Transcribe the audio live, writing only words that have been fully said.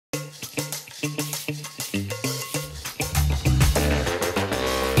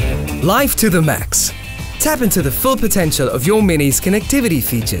Life to the max. Tap into the full potential of your Mini's connectivity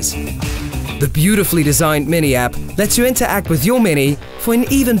features. The beautifully designed Mini app lets you interact with your Mini for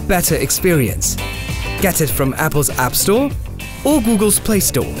an even better experience. Get it from Apple's App Store or Google's Play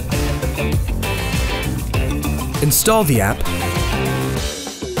Store. Install the app,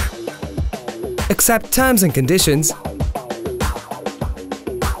 accept terms and conditions,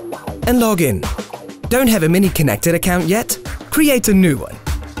 and log in. Don't have a Mini connected account yet? Create a new one.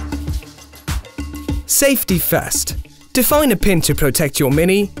 Safety first. Define a PIN to protect your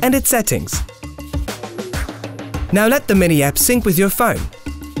Mini and its settings. Now let the Mini app sync with your phone.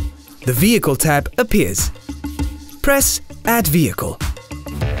 The Vehicle tab appears. Press Add Vehicle.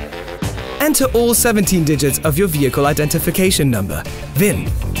 Enter all 17 digits of your vehicle identification number, VIN.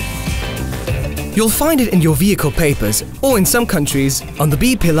 You'll find it in your vehicle papers or in some countries on the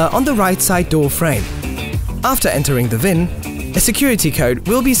B pillar on the right side door frame. After entering the VIN, a security code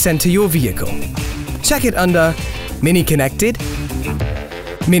will be sent to your vehicle. Check it under Mini Connected,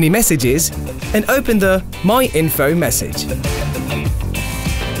 Mini Messages, and open the My Info message.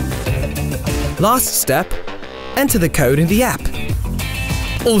 Last step, enter the code in the app.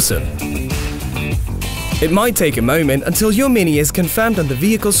 Awesome! It might take a moment until your Mini is confirmed on the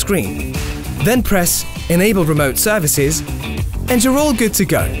vehicle screen. Then press Enable Remote Services and you're all good to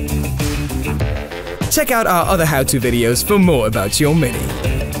go. Check out our other how-to videos for more about your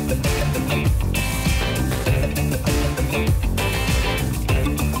Mini.